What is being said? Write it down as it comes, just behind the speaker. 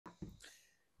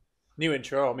New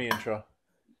intro or me intro?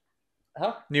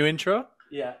 Huh? New intro?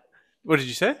 Yeah. What did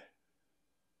you say?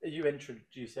 Are you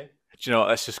introducing? Do you know what?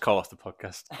 Let's just call off the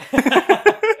podcast.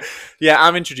 Yeah,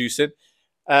 I'm introducing.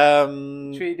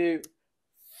 Should we do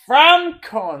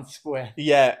Framcon Square?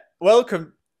 Yeah,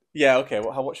 welcome. Yeah, okay.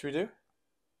 What should we do?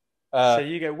 So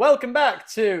you go, welcome back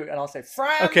to, and I'll say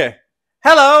Fram. Okay.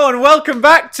 Hello and welcome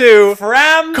back to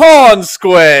Fram. Corn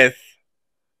Squith.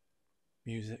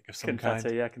 Music of some Confetti,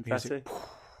 kind. yeah, confetti. Music.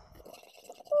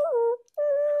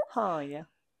 Oh, yeah.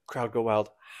 Crowd go wild.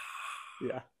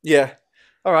 Yeah. Yeah.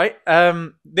 All right.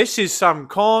 This is Sam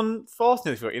Cornforth.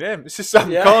 Nearly forgot your name. This is Sam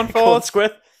Cornforth.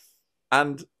 Cornsquith.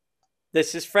 And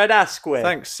This is Fred Asquith.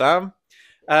 thanks, Sam.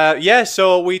 Yeah,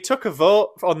 so we took a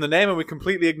vote on the name and we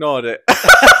completely ignored it.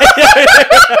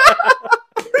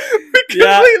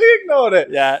 Completely ignored it.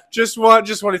 Yeah. Just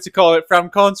wanted to call it Fram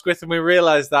Cornsquith, and we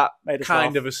realised that Made us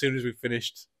kind laugh. of as soon as we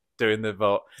finished doing the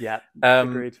vote. Yeah.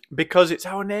 Agreed. Because it's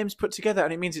our names put together,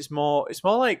 and it means it's more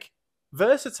like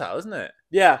versatile, isn't it?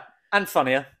 Yeah. And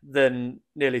funnier than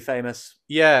Nearly Famous.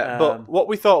 Yeah, but what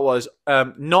we thought was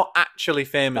not actually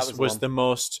famous That was the was one. the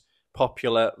most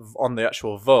popular on the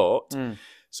actual vote. Mm.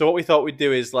 So what we thought we'd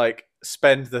do is like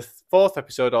spend the fourth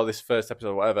episode or this first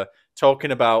episode or whatever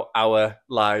talking about our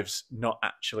lives not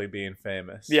actually being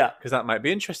famous. Yeah. Because that might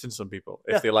be interesting to some people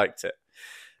if Yeah. they liked it.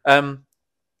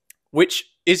 Which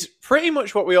is pretty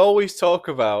much what we always talk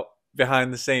about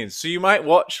behind the scenes. So you might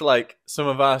watch like some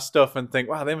of our stuff and think,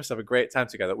 wow, they must have a great time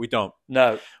together. We don't.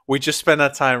 No. We just spend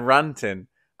our time ranting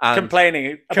and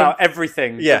Complaining about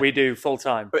everything Yeah. that we do full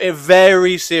time.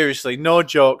 very seriously, no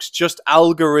jokes, just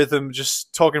algorithm,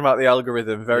 just talking about the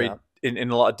algorithm very Yeah.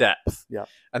 in a lot of depth. Yeah.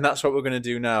 And that's what we're going to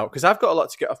do now, because I've got a lot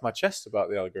to get off my chest about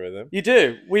the algorithm. You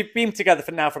do. We've been together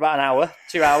for about an hour,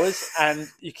 2 hours, and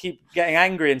you keep getting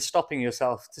angry and stopping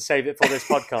yourself to save it for this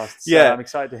podcast. So Yeah. I'm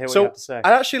excited to hear what So you have to say.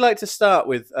 I'd actually like to start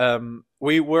with,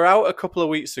 we were out a couple of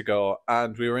weeks ago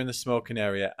and we were in the smoking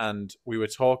area and we were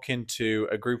talking to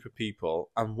a group of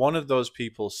people, and one of those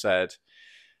people said,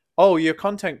 "Oh, you're a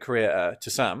content creator," to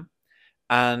Sam.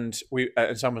 And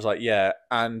Sam was like, "Yeah."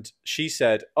 And she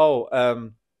said,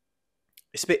 "Oh,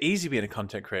 it's a bit easy being a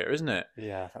content creator, isn't it?"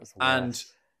 Yeah, that was the And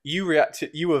worst. you reacted.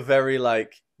 You were very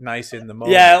like nice in the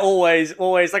moment. Yeah, always.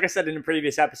 Like I said in the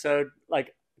previous episode,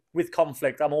 like with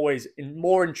conflict, I'm always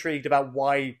more intrigued about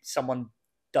why someone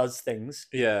does things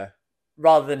Yeah.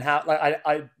 rather than how. Like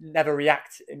I never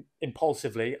react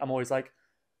impulsively. I'm always like,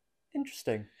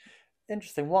 interesting.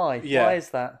 Why? Yeah. Why is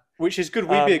that? Which is good.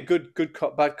 We'd be a good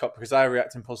cop, bad cop, because I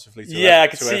react impulsively to Yeah, I to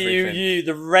could see everything. you,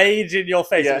 the rage in your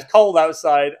face. Yeah. It was cold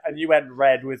outside, and you went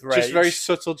red with rage. Just very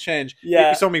subtle change. Yeah.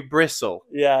 You saw me bristle.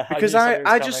 Yeah, Because knew something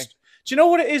was I coming. just... Do you know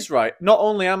what it is, right? Not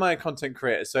only am I a content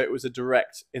creator, so it was a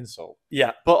direct insult,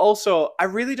 Yeah, but also I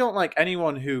really don't like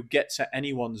anyone who gets at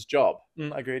anyone's job.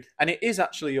 agreed. And it is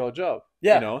actually your job.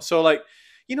 Yeah. You know? So like,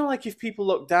 like if people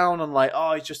look down on like,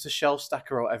 oh, he's just a shelf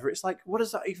stacker or whatever, it's like, what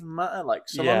does that even matter? Like,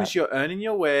 so long Yeah. as you're earning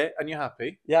your way and you're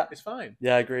happy, Yeah, it's fine.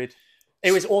 yeah, agreed.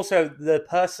 It was also the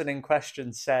person in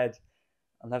question said,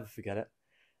 I'll never forget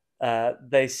it.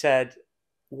 They said,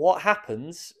 "What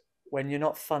happens when you're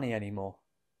not funny anymore?"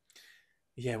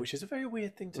 Yeah, which is a very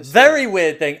weird thing to say. Very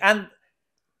weird thing, and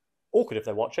awkward if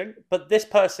they're watching. But this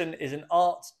person is an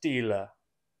art dealer,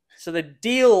 so they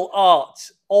deal art,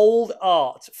 old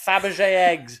art, Fabergé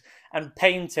eggs, and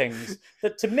paintings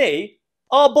that to me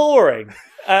are boring.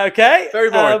 Okay, Very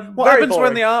boring. What very happens when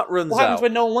boring. the art runs What happens out?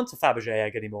 when no one wants a Fabergé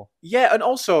egg anymore? Yeah, and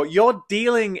also you're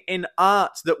dealing in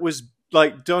art that was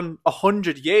like done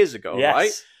 100 years ago, right?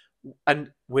 Yes.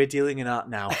 And we're dealing in art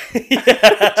now.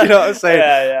 Yeah. Do you know what I'm saying?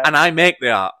 Yeah, yeah. And I make the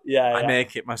art. Yeah, I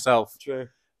make it myself. True.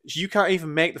 You can't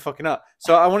even make the fucking art.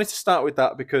 So I wanted to start with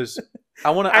that because I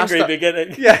want to ask Angry that,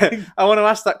 beginning. yeah, I want to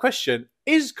ask that question.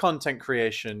 Is content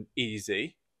creation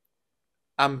easy?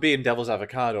 I'm being devil's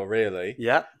avocado, really.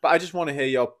 Yeah. But I just want to hear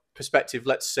your perspective.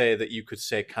 Let's say that you could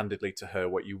say candidly to her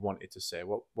what you wanted to say.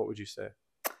 What would you say?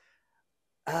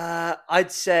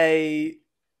 I'd say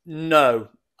no.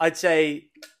 I'd say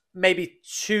maybe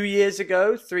 2 years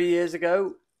ago, 3 years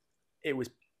ago, it was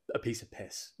a piece of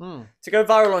piss. Hmm. To go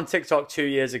viral on TikTok 2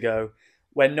 years ago,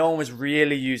 when no one was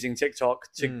really using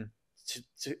TikTok to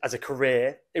as a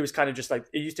career, it was kind of just like,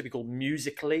 it used to be called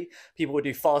Musically. People would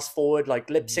do fast forward, like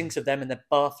lip syncs of them in their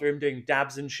bathroom doing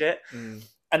dabs and shit.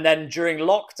 And then during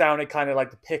lockdown, it kind of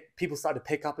like people started to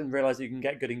pick up and realize that you can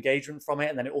get good engagement from it.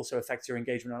 And then it also affects your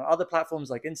engagement on other platforms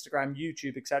like Instagram,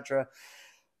 YouTube, etc.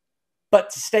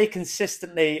 But to stay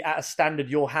consistently at a standard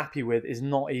you're happy with is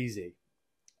not easy.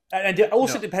 And it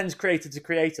also depends creator to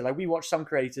creator. Like we watch some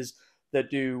creators that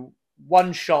do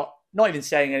one shot, not even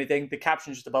saying anything. The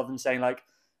caption just above them saying like,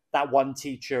 that one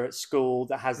teacher at school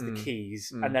that has the Mm.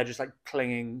 keys, Mm. and they're just like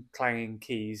clanging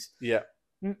keys. Yeah.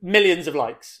 Millions of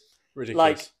likes. Ridiculous.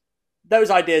 Like, those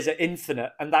ideas are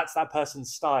infinite, and that's that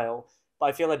person's style. But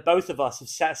I feel like both of us have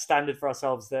set a standard for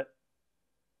ourselves that,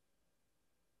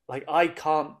 like, I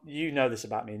can't. You know this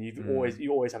about me, and you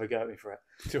always have a go at me for it.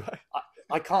 Do I?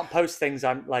 I can't post things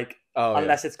I'm like Oh,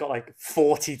 unless it's got like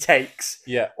 40 takes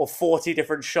yeah. or 40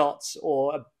 different shots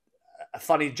or a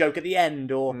funny joke at the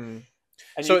end or. Mm.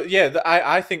 And So yeah,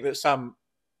 I think that Sam,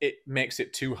 it makes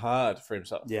it too hard for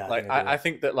himself. Yeah, like I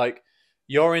think that like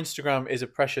your Instagram is a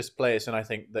precious place, and I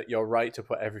think that you're right to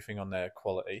put everything on there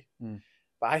quality.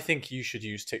 But I think you should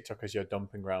use TikTok as your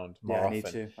dumping ground more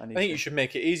often. I think you should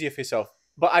make it easier for yourself.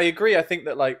 But I agree. I think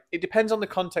that like it depends on the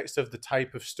context of the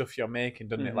type of stuff you're making,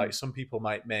 doesn't it? Like some people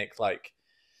might make like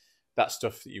that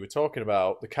stuff that you were talking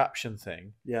about, the caption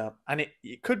thing. Yeah. And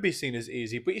it could be seen as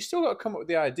easy, but you still got to come up with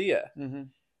the idea.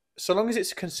 So long as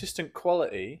it's consistent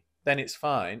quality, then it's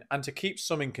fine. And to keep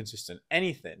some inconsistent,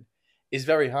 anything is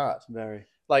very hard. Very.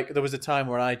 Like there was a time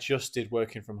where I just did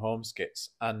working from home skits,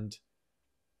 and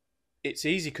it's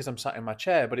easy because I'm sat in my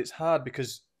chair, but it's hard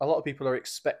because a lot of people are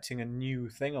expecting a new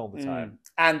thing all the time.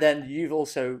 And then you've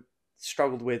also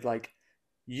struggled with like,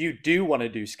 you do want to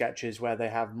do sketches where they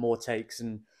have more takes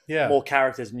and more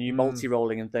characters and you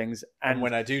multi-rolling and things. And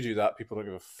when I do that, people don't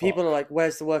give a fuck. People are like,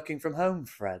 where's the working from home,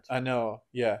 Fred? I know,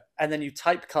 yeah. And then you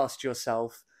typecast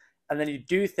yourself, and then you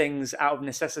do things out of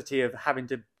necessity of having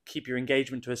to keep your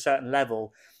engagement to a certain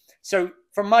level. So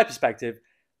from my perspective,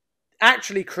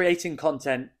 actually creating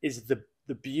content is the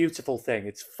beautiful thing.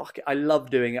 It's I love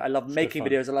doing it. I love making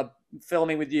videos. I love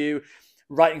filming with you,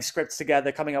 writing scripts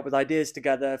together, coming up with ideas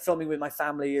together. Filming with my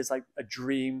family is like a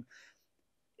dream.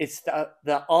 It's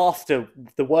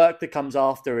the work that comes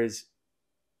after is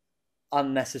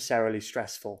unnecessarily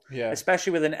stressful. Yeah.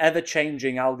 Especially with an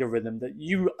ever-changing algorithm that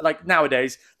you like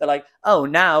nowadays. They're like, oh,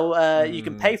 now you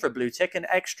can pay for a blue tick and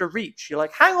extra reach. You're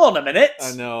like, hang on a minute.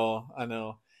 I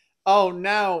know. Oh,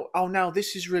 now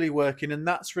this is really working and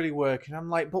that's really working. I'm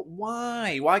like, but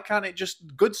why? Why can't it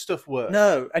just good stuff work?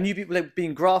 No, and you people have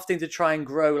been grafting to try and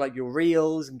grow like your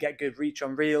reels and get good reach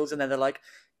on reels, and then they're like,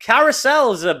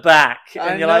 carousels are back,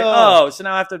 and you're like, oh, so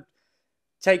now I have to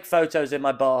take photos in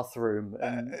my bathroom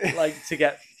and like to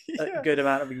get a good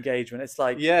amount of engagement. It's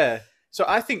like, yeah. So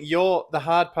I think the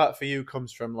hard part for you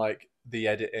comes from like the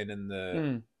editing and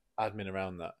the admin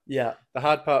around that. Yeah. The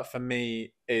hard part for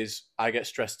me is I get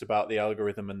stressed about the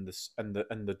algorithm and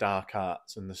the dark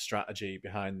arts and the strategy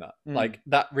behind that. Like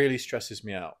that really stresses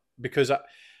me out because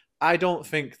I don't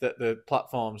think that the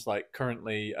platforms like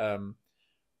currently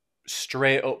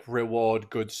straight up reward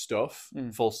good stuff.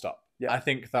 Full stop. Yeah. I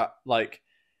think that like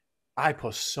I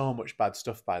post so much bad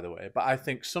stuff, by the way, but I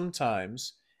think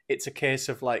sometimes it's a case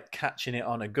of like catching it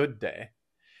on a good day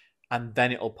and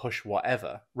then it'll push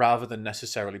whatever rather than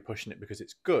necessarily pushing it because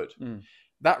it's good.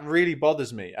 That really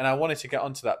bothers me. And I wanted to get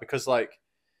onto that because like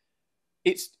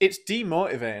it's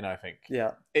demotivating, I think.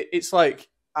 Yeah. It's like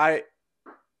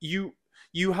you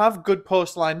have good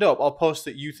posts lined up or posts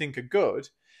that you think are good.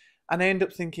 And I end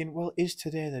up thinking, well, is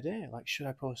today the day? Like, should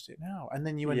I post it now? And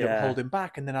then you end up holding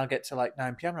back. And then I'll get to like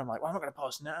 9 p.m. and I'm like, well, I'm not going to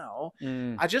post now.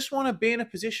 I just want to be in a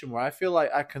position where I feel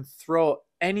like I can throw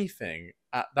anything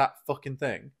at that fucking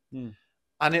thing.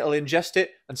 And it'll ingest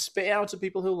it and spit it out to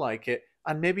people who like it.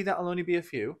 And maybe that'll only be a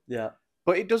few. Yeah.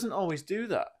 But it doesn't always do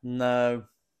that. No.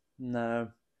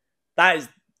 That is,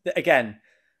 again,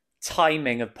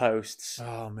 timing of posts.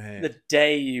 Oh, man. The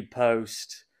day you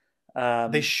post.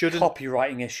 They shouldn't.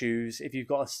 Copywriting issues. If you've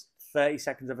got 30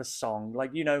 seconds of a song, like,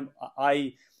 you know,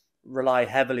 I rely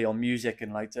heavily on music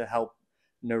and like to help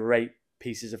narrate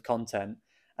pieces of content.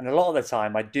 And a lot of the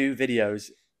time I do videos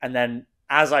and then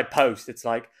as I post, it's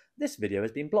like, this video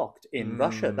has been blocked in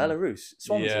Russia, Belarus,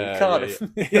 Swansea, Cardiff.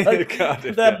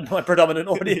 Cardiff. They're my predominant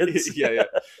audience.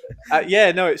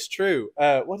 No, it's true.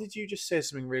 What did you just say?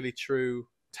 Something really true.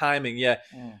 Timing,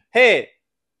 Hey,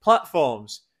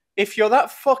 platforms. If you're that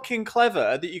fucking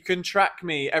clever that you can track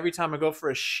me every time I go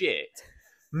for a shit,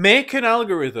 make an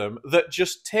algorithm that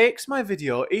just takes my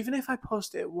video, even if I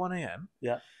post it at 1 a.m.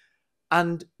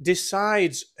 And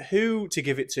decides who to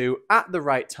give it to at the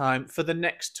right time for the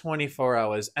next 24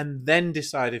 hours and then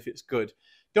decide if it's good.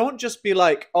 Don't just be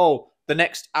like, oh, the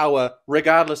next hour,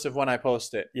 regardless of when I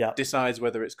post it, decides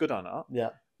whether it's good or not.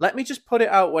 Let me just put it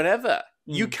out whenever.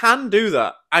 You can do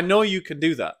that. I know you can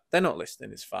do that. They're not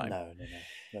listening. It's fine. No,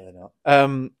 they're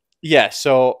not.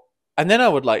 So, and then I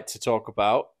would like to talk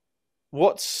about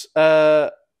what's...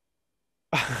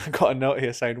 I got a note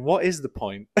here saying, what is the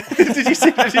point? Did you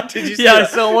see? I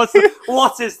saw what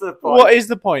is the point? What is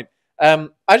the point?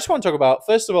 I just want to talk about,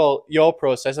 first of all, your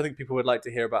process. I think people would like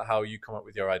to hear about how you come up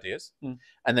with your ideas.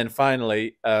 And then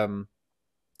finally,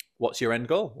 what's your end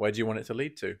goal? Where do you want it to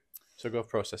lead to? So go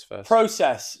process first.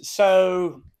 Process.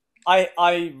 So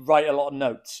I write a lot of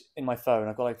notes in my phone.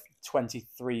 I've got like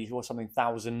 23 or something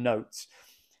thousand notes.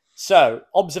 So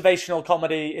observational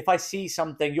comedy. If I see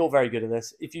something, you're very good at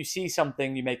this. If you see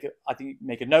something, you make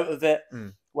a note of it.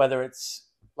 Whether it's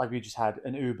like we just had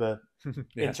an Uber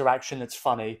interaction that's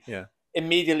funny. Yeah.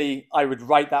 Immediately, I would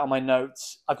write that on my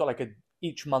notes. I've got like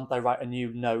each month I write a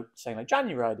new note saying like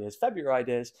January ideas, February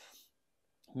ideas.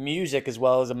 Music as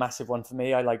well is a massive one for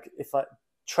me.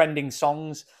 Trending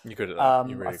songs. You're good at that.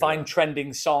 You're really I find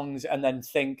trending songs and then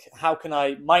think, how can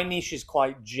my niche is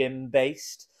quite gym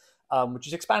based. Which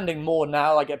is expanding more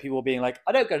now. I get people being like,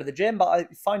 I don't go to the gym, but I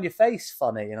find your face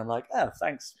funny. And I'm like, oh,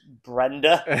 thanks,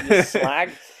 Brenda, you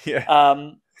slag.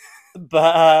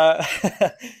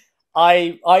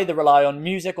 I either rely on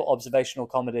music or observational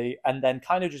comedy and then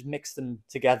kind of just mix them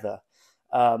together.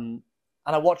 And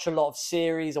I watch a lot of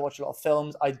series. I watch a lot of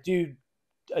films. I do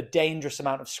a dangerous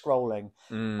amount of scrolling.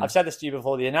 I've said this to you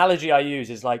before. The analogy I use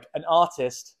is like an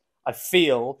artist, I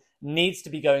feel, needs to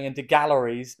be going into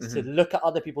galleries to look at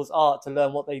other people's art to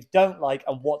learn what they don't like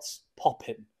and what's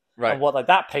popping. Right. And what like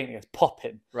that painting is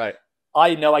popping. Right.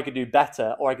 I know I could do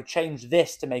better, or I could change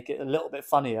this to make it a little bit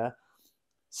funnier.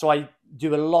 So I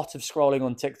do a lot of scrolling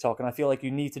on TikTok, and I feel like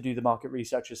you need to do the market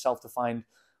research yourself to find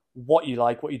what you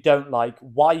like, what you don't like,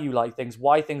 why you like things,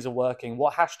 why things are working,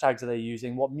 what hashtags are they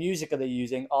using, what music are they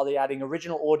using, are they adding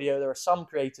original audio? There are some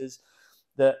creators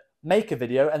that make a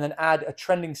video and then add a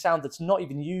trending sound that's not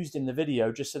even used in the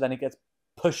video, just so then it gets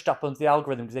pushed up onto the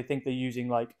algorithm because they think they're using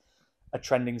like a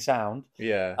trending sound.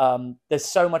 Yeah. There's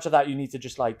so much of that you need to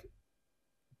just like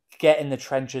get in the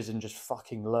trenches and just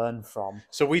fucking learn from.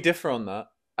 So we differ on that.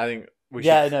 I think we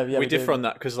differ on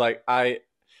that because like I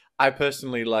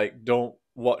personally like don't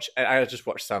watch. I just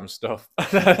watch Sam's stuff.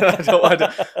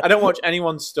 I don't watch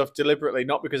anyone's stuff deliberately,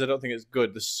 not because I don't think it's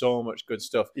good. There's so much good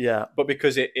stuff. Yeah. But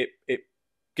because it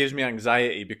gives me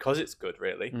anxiety because it's good,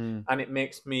 really, and it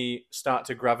makes me start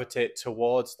to gravitate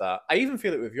towards that. I even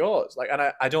feel it with yours, like, and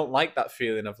I don't like that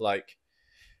feeling of like,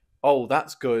 oh,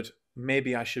 that's good,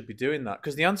 maybe I should be doing that,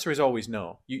 because the answer is always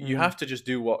no. You have to just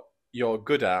do what you're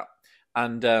good at,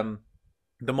 and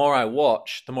the more I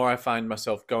watch, the more I find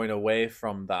myself going away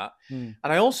from that, and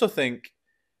I also think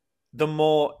the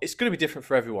more it's going to be different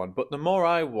for everyone, but the more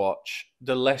I watch,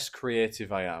 the less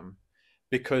creative I am.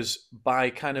 Because by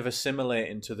kind of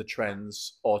assimilating to the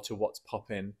trends or to what's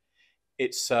popping,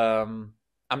 it's I'm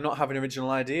not having original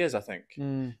ideas, I think.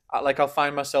 Like I'll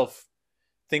find myself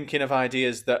thinking of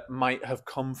ideas that might have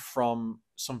come from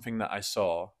something that I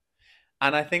saw.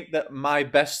 And I think that my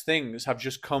best things have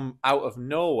just come out of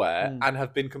nowhere and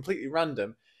have been completely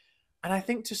random. And I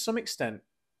think to some extent,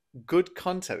 good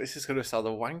content, this is going to sound the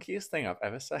wankiest thing I've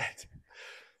ever said.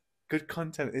 Good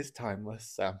content is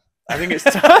timeless, Sam. I think it's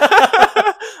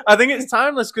I think it's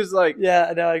timeless because, like,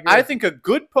 yeah, no, I agree. I think a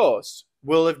good post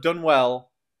will have done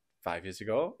well 5 years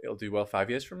ago. It'll do well 5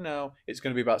 years from now. It's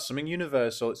going to be about something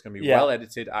universal. It's going to be well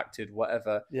edited, acted,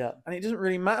 whatever. Yeah, and it doesn't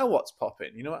really matter what's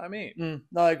popping. You know what I mean?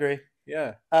 No, I agree.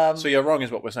 Yeah. So you're wrong,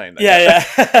 is what we're saying. Then.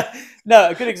 Yeah. No,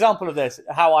 a good example of this,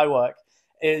 how I work,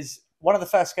 is one of the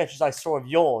first sketches I saw of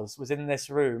yours was in this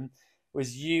room.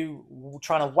 Was you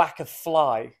trying to whack a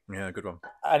fly? Yeah, good one.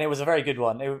 And it was a very good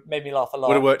one. It made me laugh a lot.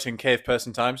 Would have worked in cave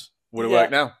person times. Would have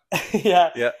worked now.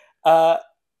 Yeah.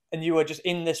 And you were just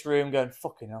in this room going,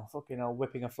 fucking hell,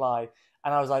 whipping a fly.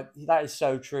 And I was like, that is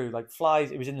so true. Like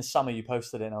flies, it was in the summer you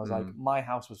posted it. And I was like, my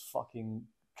house was fucking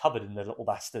covered in the little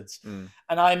bastards. And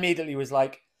I immediately was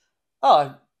like,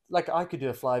 oh, like I could do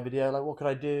a fly video. Like what could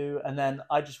I do? And then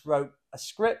I just wrote a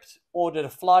script, ordered a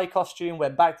fly costume,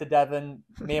 went back to Devon.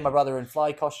 Me and my brother in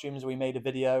fly costumes. We made a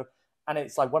video, and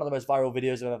it's like one of the most viral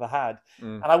videos I've ever had.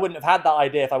 And I wouldn't have had that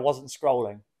idea if I wasn't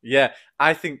scrolling. Yeah,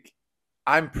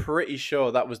 I'm pretty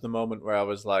sure that was the moment where I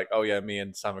was like, oh yeah, me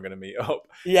and Sam are going to meet up.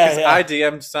 Yeah. I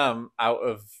DM'd Sam out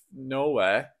of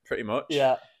nowhere, pretty much.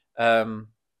 Yeah.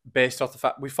 Based off the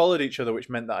fact we followed each other, which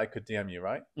meant that I could DM you,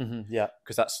 right? Yeah.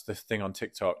 Because that's the thing on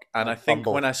TikTok. And I think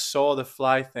when I saw the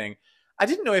fly thing, I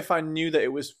didn't know if I knew that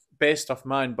it was based off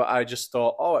mine, but I just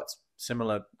thought, oh, it's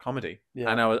similar comedy.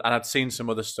 Yeah. And I'd seen some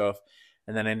other stuff,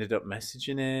 and then I ended up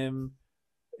messaging him.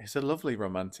 It's a lovely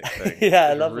romantic thing.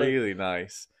 Yeah, it's lovely. Really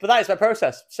nice. But that is my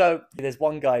process. So there's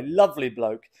one guy, lovely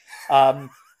bloke.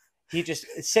 He just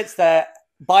sits there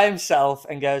by himself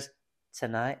and goes,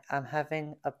 tonight I'm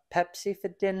having a Pepsi for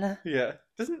dinner. Yeah.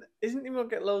 Isn't he going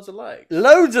to get loads of likes?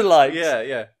 Loads of likes.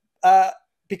 Yeah.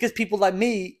 Because people like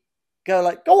me go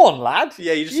like, go on, lad.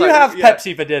 Yeah, you just you like, have yeah.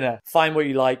 Pepsi for dinner. Find what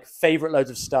you like, favorite loads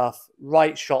of stuff,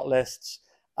 write shot lists,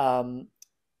 and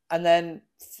then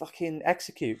fucking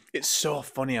execute. It's so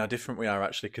funny how different we are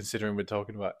actually, considering we're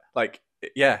talking about like,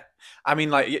 yeah. I mean,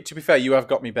 like, to be fair, you have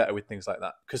got me better with things like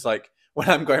that, because like when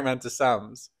I'm going around to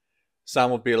Sam's, Sam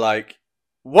will be like,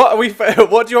 "What are we?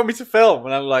 What do you want me to film?"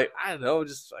 And I'm like, "I don't know,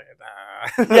 just like,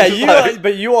 nah." Yeah, Just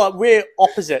like, we're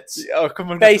opposites. oh,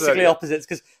 come on, Basically yeah. opposites,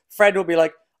 because Fred will be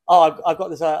like, oh, I've got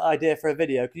this idea for a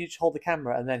video. Can you just hold the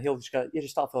camera? And then he'll just go, yeah,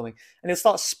 just start filming. And he'll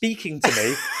start speaking to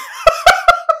me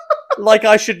like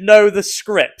I should know the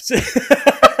script.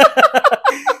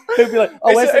 He'll be like,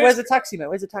 oh, where's the taxi, mate?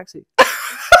 Where's the taxi?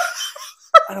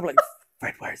 And I'm like,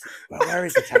 Fred, where is it? Where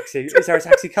is the taxi? Is there a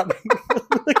taxi coming?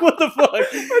 Like, what the fuck?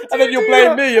 And then you'll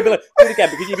blame me. You'll be like, do it again,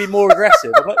 because you'd be more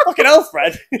aggressive. I'm like, fucking hell,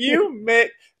 Fred.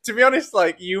 To be honest,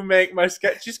 like, you make my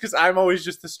sketches because I'm always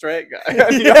just the straight guy.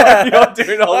 Yeah. You're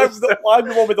doing all this stuff. I'm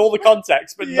the one with all the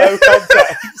context, but no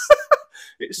context.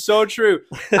 It's so true.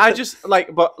 I just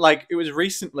but it was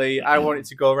recently I wanted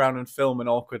to go around and film an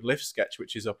awkward lift sketch,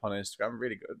 which is up on Instagram.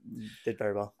 Really good. Did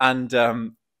very well. And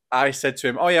I said to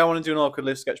him, "Oh yeah, I want to do an awkward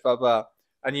lift sketch, blah blah."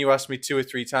 And you asked me 2 or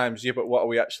 3 times, "Yeah, but what are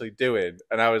we actually doing?"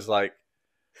 And I was like,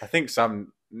 "I think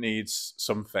Sam needs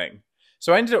something."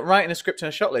 So I ended up writing a script and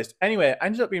a shot list. Anyway, I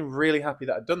ended up being really happy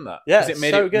that I'd done that. Yeah, because it made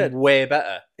so it good. way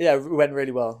better. Yeah, it went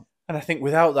really well. And I think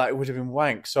without that, it would have been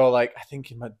wank. So, like, I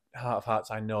think in my heart of hearts,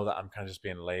 I know that I'm kind of just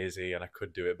being lazy and I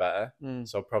could do it better.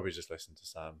 So I'll probably just listen to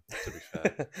Sam, to be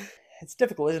fair. It's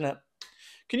difficult, isn't it?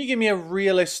 Can you give me a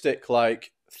realistic,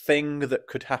 like, thing that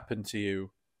could happen to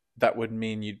you that would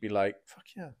mean you'd be like, fuck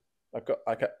yeah. I've got,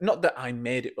 like, not that I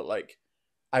made it, but, like,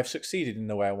 I've succeeded in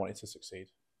the way I wanted to succeed.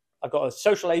 I've got a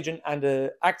social agent and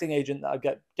an acting agent that I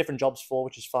get different jobs for,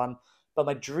 which is fun. But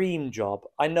my dream job,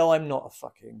 I know I'm not a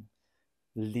fucking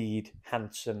lead,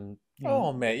 handsome.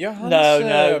 Oh, mate, you're handsome.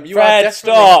 No, you Fred, are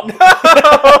stop.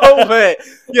 No, mate,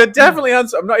 you're definitely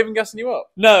handsome. I'm not even gassing you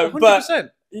up. No, 100%.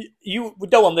 but you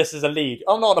don't want this as a lead.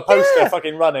 I'm not on a poster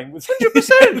fucking running.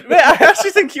 100%. Mate, I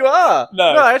actually think you are. No,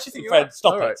 I actually think you Fred, are.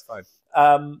 stop All it. Right,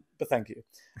 fine. But thank you.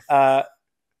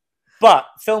 But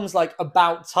films like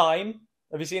About Time.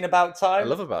 Have you seen About Time? I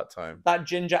love About Time. That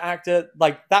ginger actor,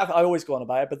 like that, I always go on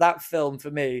about it. But that film, for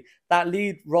me, that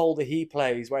lead role that he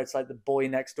plays, where it's like the boy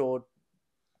next door,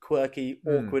 quirky,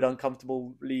 awkward,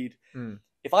 uncomfortable lead.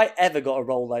 If I ever got a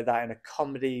role like that in a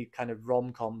comedy kind of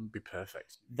rom-com, be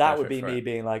perfect. That would be me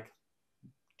being like,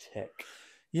 tick.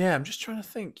 Yeah, I'm just trying to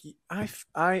think.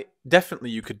 I definitely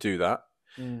you could do that.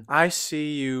 I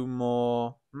see you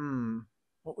more.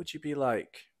 What would you be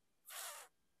like?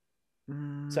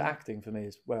 So acting for me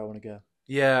is where I want to go.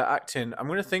 Yeah, acting. I'm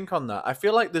going to think on that. I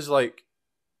feel like there's like,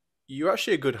 you're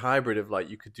actually a good hybrid of like,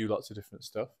 you could do lots of different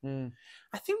stuff.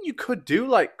 I think you could do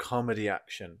like comedy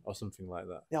action or something like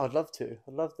that. Yeah, I'd love to.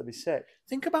 I'd love to be sick.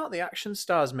 Think about the action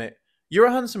stars, mate. You're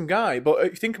a handsome guy, but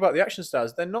if you think about the action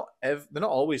stars, they're not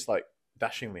always like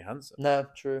dashingly handsome. No,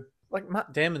 true. Like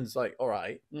Matt Damon's like, all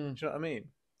right. Do you know what I mean?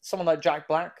 Someone like Jack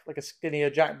Black, like a skinnier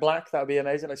Jack Black, that would be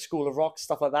amazing. Like School of Rock,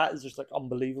 stuff like that is just like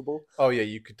unbelievable. Oh yeah,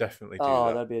 you could definitely do that.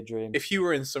 Oh, that'd be a dream. If you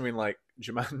were in something like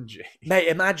Jumanji. Mate,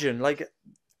 imagine, like,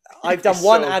 I've done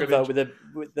one advert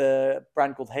with the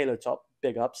brand called Halo Top.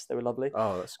 Big ups, they were lovely.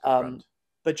 Oh, that's good.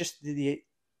 But just the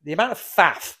amount of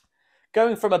faff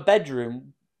going from a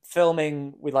bedroom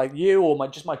filming with like you or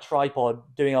my tripod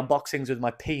doing unboxings with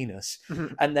my penis,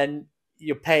 and then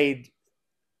you're paid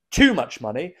too much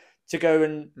money to go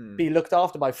and be looked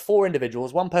after by 4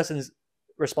 individuals. One person's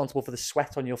responsible for the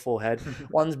sweat on your forehead.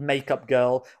 One's makeup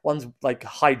girl. One's like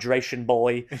hydration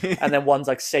boy. And then one's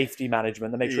like safety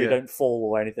management to make sure you don't fall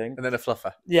or anything. And then a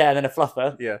fluffer. Yeah, and then a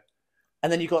fluffer. Yeah.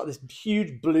 And then you've got this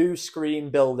huge blue screen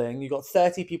building. You've got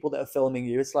 30 people that are filming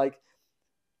you. It's like,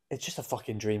 it's just a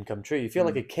fucking dream come true. You feel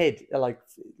like a kid. Like,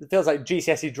 it feels like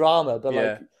GCSE drama, but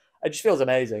like, it just feels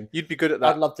amazing. You'd be good at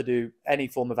that. I'd love to do any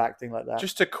form of acting like that.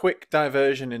 Just a quick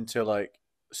diversion into like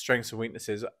strengths and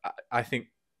weaknesses. I think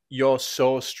you're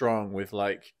so strong with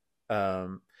like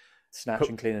snatch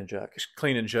and clean and jerk.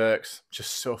 Clean and jerks.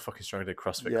 Just so fucking strong. I did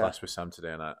CrossFit class with Sam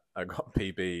today, and I got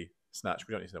PB snatch.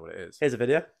 We don't need to know what it is. Here's a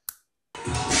video.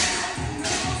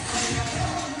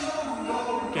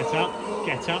 Get up.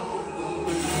 Get up.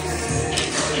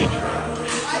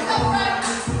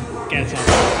 Get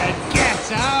up. And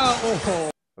get out. Oh.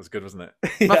 That was good, wasn't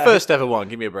it? My first ever one.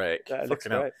 Give me a break. That looks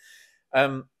Fucking great.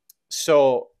 hell.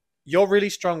 So you're really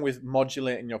strong with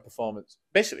modulating your performance.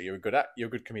 Basically, you're a good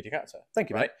comedic actor. Thank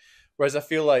you, right? Whereas I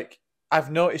feel like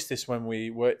I've noticed this when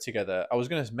we work together. I was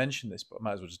going to mention this, but I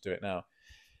might as well just do it now.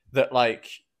 That like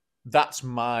that's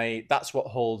what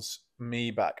holds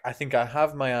me back. I think I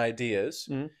have my ideas,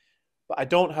 but I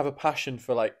don't have a passion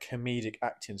for like comedic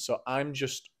acting. So I'm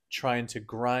just trying to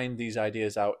grind these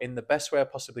ideas out in the best way I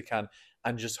possibly can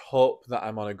and just hope that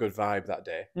I'm on a good vibe that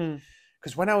day.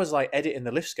 Because when I was like editing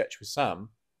the lift sketch with Sam,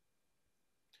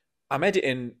 I'm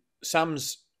editing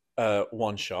Sam's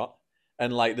one shot,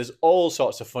 and like there's all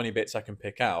sorts of funny bits I can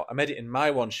pick out. I'm editing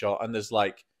my one shot, and there's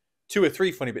like 2 or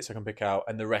 3 funny bits I can pick out,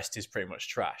 and the rest is pretty much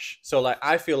trash. So like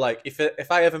I feel like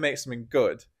if I ever make something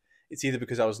good, it's either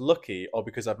because I was lucky or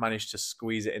because I've managed to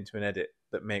squeeze it into an edit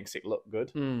that makes it look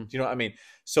good. Do you know what I mean?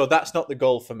 So that's not the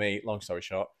goal for me, long story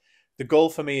short. The goal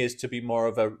for me is to be more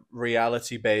of a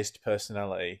reality-based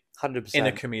personality 100%. in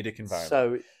a comedic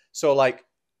environment. So like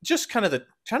just kind of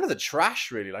the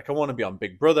trash, really. Like I want to be on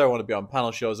Big Brother, I want to be on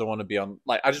panel shows, I want to be on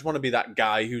like I just want to be that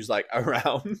guy who's like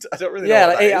around. I don't really know. Yeah,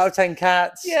 what like that 8 out is. of 10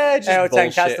 cats. Yeah, just 8 out of 10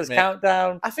 bullshit, cats. There's mate.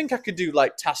 countdown. I think I could do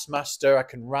like Taskmaster. I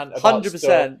can rant about 100%.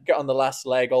 stuff, get on the last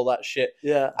leg, all that shit.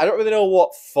 Yeah. I don't really know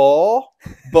what for,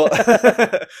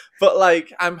 but but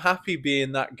like I'm happy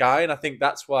being that guy, and I think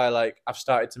that's why like I've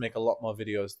started to make a lot more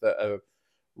videos that are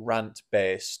rant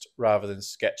based rather than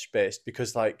sketch based,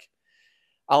 because like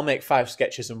I'll make 5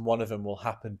 sketches and one of them will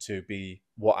happen to be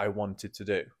what I wanted to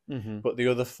do, but the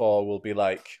other 4 will be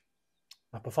like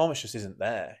my performance just isn't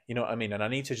there. You know what I mean? And I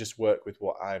need to just work with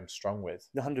what I'm strong with.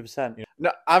 100%. You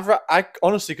know? No, I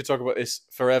honestly could talk about this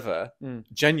forever.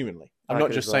 Genuinely. I'm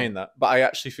not just saying that, but I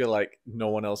actually feel like no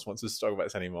one else wants us to talk about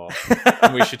this anymore.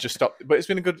 And we should just stop. But it's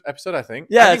been a good episode, I think.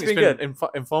 Yeah, I think it's been good.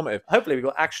 Informative. Hopefully we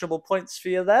got actionable points for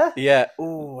you there. Yeah.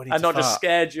 Ooh, I need And to not just fart.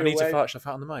 scared you I need away. to fart. Should I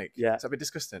fart on the mic? Yeah. Is that a bit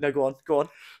disgusting? No, go on. Go on.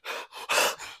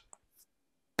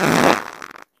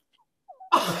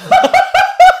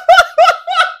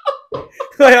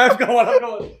 I've got one. I've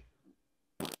got one.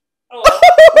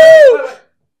 Oh.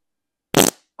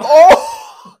 Oh!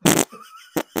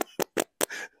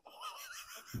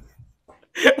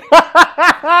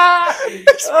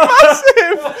 It's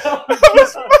massive! That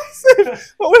was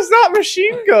massive! What was that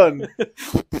machine gun?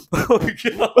 Oh,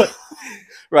 God.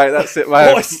 Right, that's it.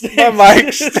 Oh, it My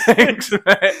mic stinks. stinks,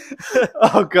 mate.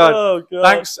 Oh, God. Oh, God.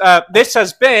 Thanks. This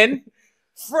has been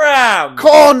Fram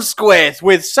Cornsquith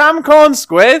with Sam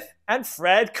Cornsquith. and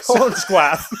Fred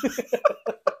Cornsquaff.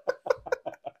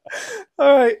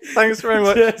 All right. Thanks very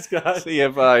much. Cheers, guys. See you.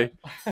 Bye.